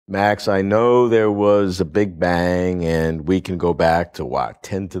Max, I know there was a big bang, and we can go back to what,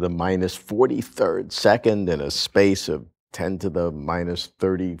 10 to the minus 43rd second in a space of 10 to the minus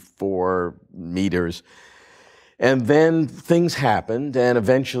 34 meters. And then things happened, and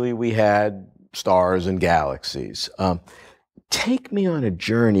eventually we had stars and galaxies. Take me on a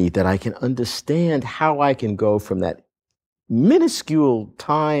journey that I can understand how I can go from that minuscule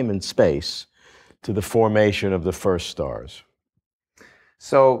time and space to the formation of the first stars.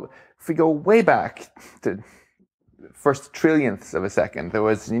 So if we go way back to first trillionths of a second, there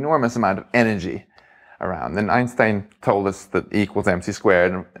was an enormous amount of energy around. And Einstein told us that E equals mc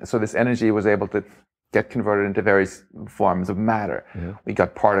squared. So this energy was able to get converted into various forms of matter. Yeah. We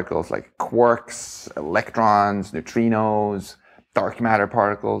got particles like quarks, electrons, neutrinos, dark matter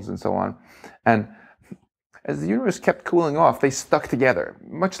particles, and so on. And as the universe kept cooling off, they stuck together,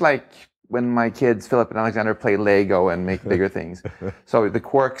 much like when my kids, Philip and Alexander, play Lego and make bigger things. So the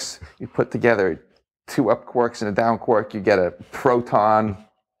quarks, you put together 2 up quarks and a down quark, you get a proton.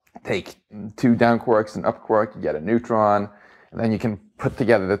 Take 2 down quarks and up quark, you get a neutron. And then you can put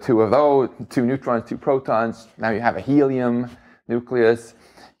together the 2 of those, 2 neutrons, 2 protons. Now you have a helium nucleus.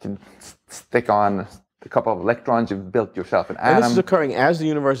 You can stick on a couple of electrons. You've built yourself an atom. And this is occurring as the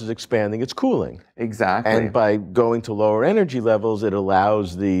universe is expanding. It's cooling. Exactly. And by going to lower energy levels, it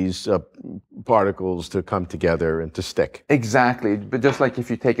allows these particles to come together and to stick. Exactly. But just like if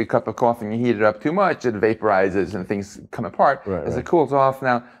you take a cup of coffee and you heat it up too much, it vaporizes and things come apart. Right, As it cools off,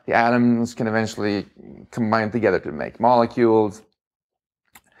 now the atoms can eventually combine together to make molecules.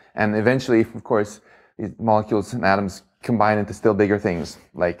 And eventually, of course, these molecules and atoms combine into still bigger things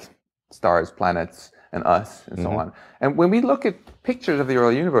like stars, planets, and us, and so on. And when we look at pictures of the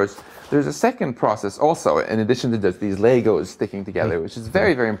early universe, there's a second process also, in addition to just these Legos sticking together, which is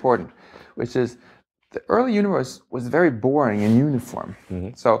very, very important, which is the early universe was very boring and uniform.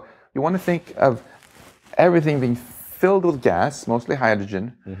 So you want to think of everything being filled with gas, mostly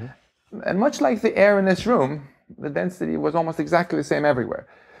hydrogen, and much like the air in this room, the density was almost exactly the same everywhere,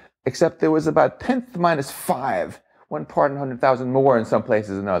 except there was about 10 to the minus 5, 1 part in 100,000 more in some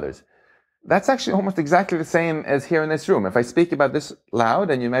places than others. That's actually almost exactly the same as here in this room. If I speak about this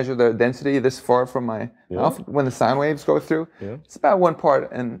loud and you measure the density this far from my mouth, when the sound waves go through, it's about 1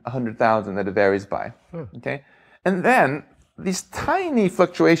 part in 100,000 that it varies by. Okay, and then these tiny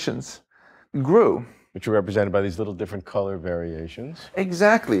fluctuations grew. Which are represented by these little different color variations.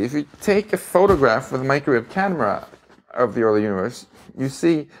 Exactly. If you take a photograph with a microwave camera of the early universe, you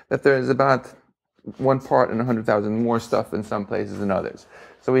see that there is about 1 part in 100,000 more stuff in some places than others.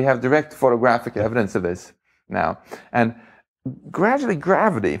 So we have direct photographic evidence of this now. And gradually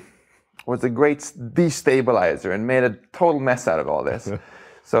gravity was a great destabilizer and made a total mess out of all this.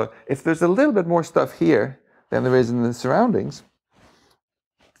 So if there's a little bit more stuff here than there is in the surroundings,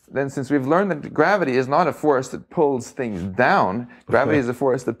 then since we've learned that gravity is not a force that pulls things down, gravity is a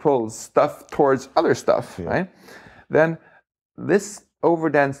force that pulls stuff towards other stuff, right? Then this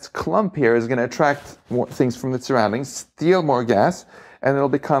overdense clump here is going to attract more things from the surroundings, steal more gas, and it'll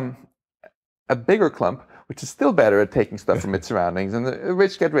become a bigger clump, which is still better at taking stuff from its surroundings. And the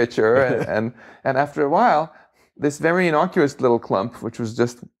rich get richer, and after a while, this very innocuous little clump, which was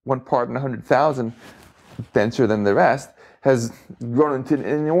just 1 part in 100,000 denser than the rest, has grown into an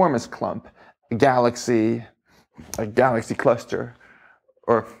enormous clump, a galaxy cluster,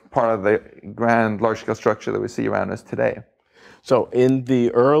 or part of the grand large-scale structure that we see around us today. So in the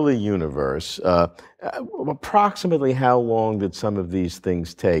early universe, approximately how long did some of these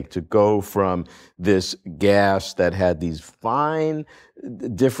things take to go from this gas that had these fine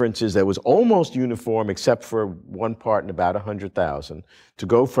differences that was almost uniform except for 1 part in about 100,000, to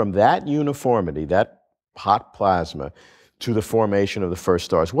go from that uniformity, that hot plasma, to the formation of the first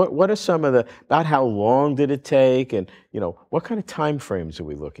stars? What are some of about how long did it take, and what kind of time frames are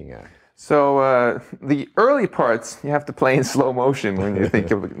we looking at? So the early parts you have to play in slow motion when you think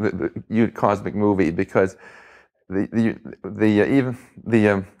of the cosmic movie, because even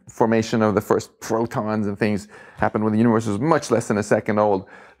the formation of the first protons and things happened when the universe was much less than a second old.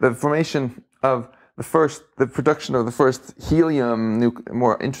 The formation of the production of the first helium,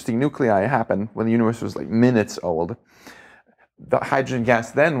 more interesting nuclei, happened when the universe was like minutes old. The hydrogen gas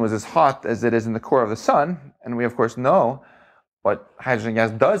then was as hot as it is in the core of the sun, and we of course know what hydrogen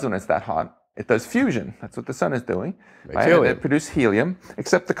gas does when it's that hot. It does fusion. That's what the sun is doing. Right? It produces helium,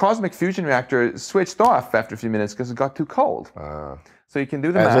 except the cosmic fusion reactor switched off after a few minutes because it got too cold. So you can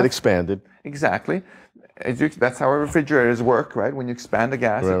do the math. As it expanded. Exactly. That's how refrigerators work, right? When you expand the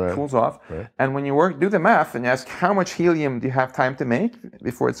gas, it cools off. Right. And when you do the math and you ask how much helium do you have time to make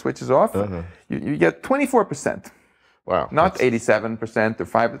before it switches off, you get 24%. Wow. Not 87%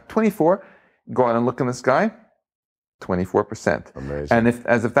 or 24. Go out and look in the sky, 24%. Amazing. And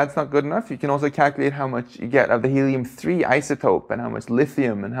if that's not good enough, you can also calculate how much you get of the helium-3 isotope and how much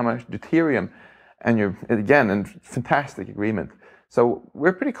lithium and how much deuterium. And you're, again, in fantastic agreement. So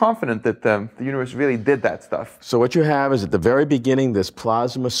we're pretty confident that the universe really did that stuff. So what you have is at the very beginning this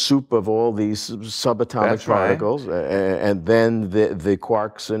plasma soup of all these subatomic particles, and then the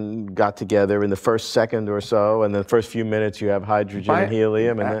quarks got together in the first second or so, and the first few minutes you have hydrogen and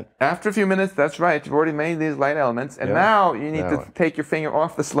helium, and then after a few minutes, that's right, you've already made these light elements, and now you need to take your finger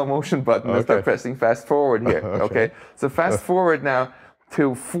off the slow motion button and start pressing fast forward here. Okay, so fast forward now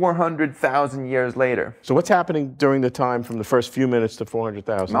to 400,000 years later. So what's happening during the time from the first few minutes to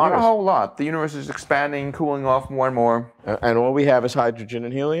 400,000 years? Not a whole lot. The universe is expanding, cooling off more and more. And all we have is hydrogen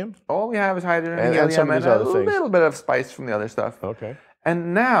and helium? All we have is hydrogen and helium some of these other things. Little bit of spice from the other stuff. Okay.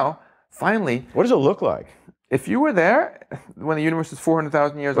 And now, finally... What does it look like? If you were there when the universe is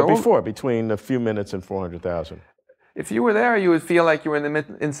 400,000 years old... between a few minutes and 400,000. If you were there, you would feel like you were in the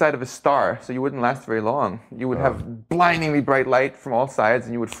inside of a star, so you wouldn't last very long. You would have blindingly bright light from all sides,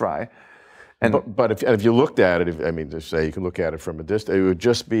 and you would fry. And but if you looked at it, I mean, to say you can look at it from a distance, it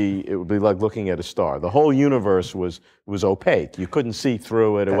would be like looking at a star. The whole universe was opaque. You couldn't see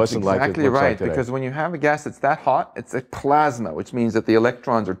through it. It wasn't like it looks like today. Because when you have a gas that's that hot, it's a plasma, which means that the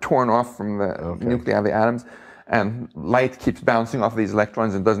electrons are torn off from the nuclei of the atoms, and light keeps bouncing off of these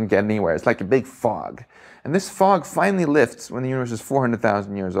electrons and doesn't get anywhere. It's like a big fog. And this fog finally lifts when the universe is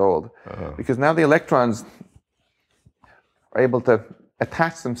 400,000 years old, because now the electrons are able to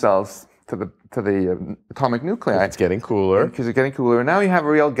attach themselves to the atomic nuclei. It's getting cooler. Because it's getting cooler. And now you have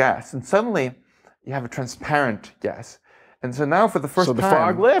a real gas, and suddenly you have a transparent gas. And so now for the first time... So the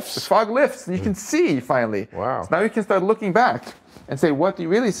fog lifts. The fog lifts, and you can see finally. Wow. So now you can start looking back and say, what do you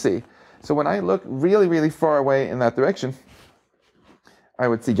really see? So when I look really, really far away in that direction, I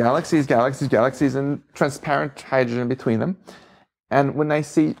would see galaxies, galaxies, galaxies, and transparent hydrogen between them. And when I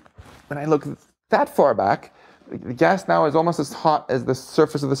look that far back, the gas now is almost as hot as the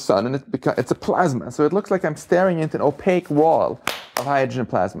surface of the sun, and it's a plasma. So it looks like I'm staring into an opaque wall of hydrogen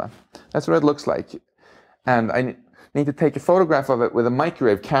plasma. That's what it looks like. And I need to take a photograph of it with a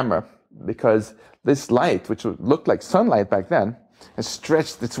microwave camera, because this light, which looked like sunlight back then, has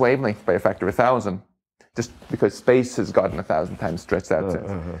stretched its wavelength by a factor of 1,000. Just because space has gotten 1,000 times stretched out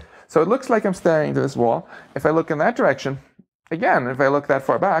since. So it looks like I'm staring into this wall. If I look in that direction, again, if I look that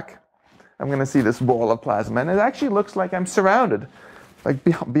far back, I'm going to see this wall of plasma. And it actually looks like I'm surrounded. Like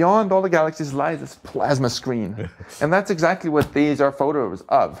beyond all the galaxies lies this plasma screen. And that's exactly what these are photos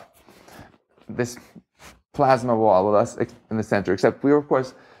of. This plasma wall with us in the center. Except we were, of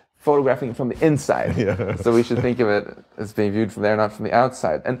course, photographing it from the inside. So we should think of it as being viewed from there, not from the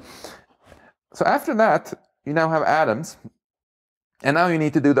outside. And so after that, you now have atoms, and now you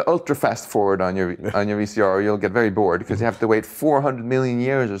need to do the ultra fast forward on your VCR, or you'll get very bored, because you have to wait 400 million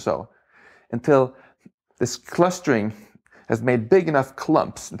years or so until this clustering has made big enough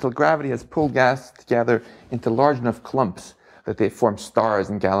clumps, until gravity has pulled gas together into large enough clumps that they form stars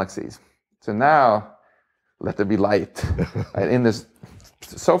and galaxies. So now, let there be light. In this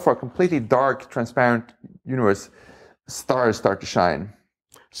so far completely dark, transparent universe, stars start to shine.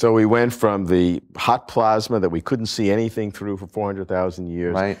 So we went from the hot plasma that we couldn't see anything through for 400,000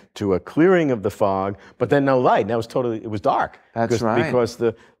 years to a clearing of the fog, but then no light. Now it was dark. That's right. Because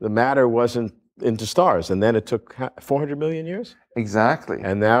the matter wasn't into stars. And then it took 400 million years? Exactly.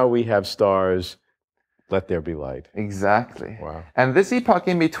 And now we have stars. Let there be light. Exactly. Wow. And this epoch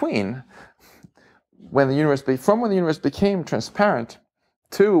in between, when the universe became transparent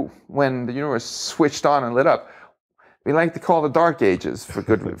to when the universe switched on and lit up, we like to call the Dark Ages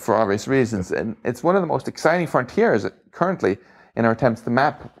for obvious reasons. And it's one of the most exciting frontiers currently in our attempts to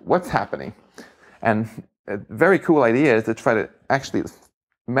map what's happening. And a very cool idea is to try to actually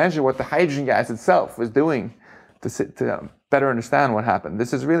measure what the hydrogen gas itself was doing to better understand what happened.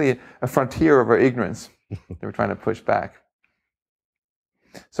 This is really a frontier of our ignorance that we're trying to push back.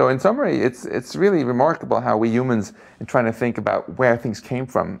 So in summary, it's really remarkable how we humans, in trying to think about where things came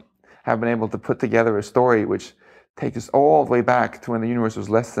from, have been able to put together a story which takes us all the way back to when the universe was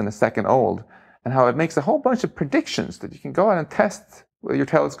less than a second old, and how it makes a whole bunch of predictions that you can go out and test with your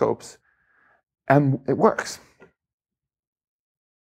telescopes, and it works.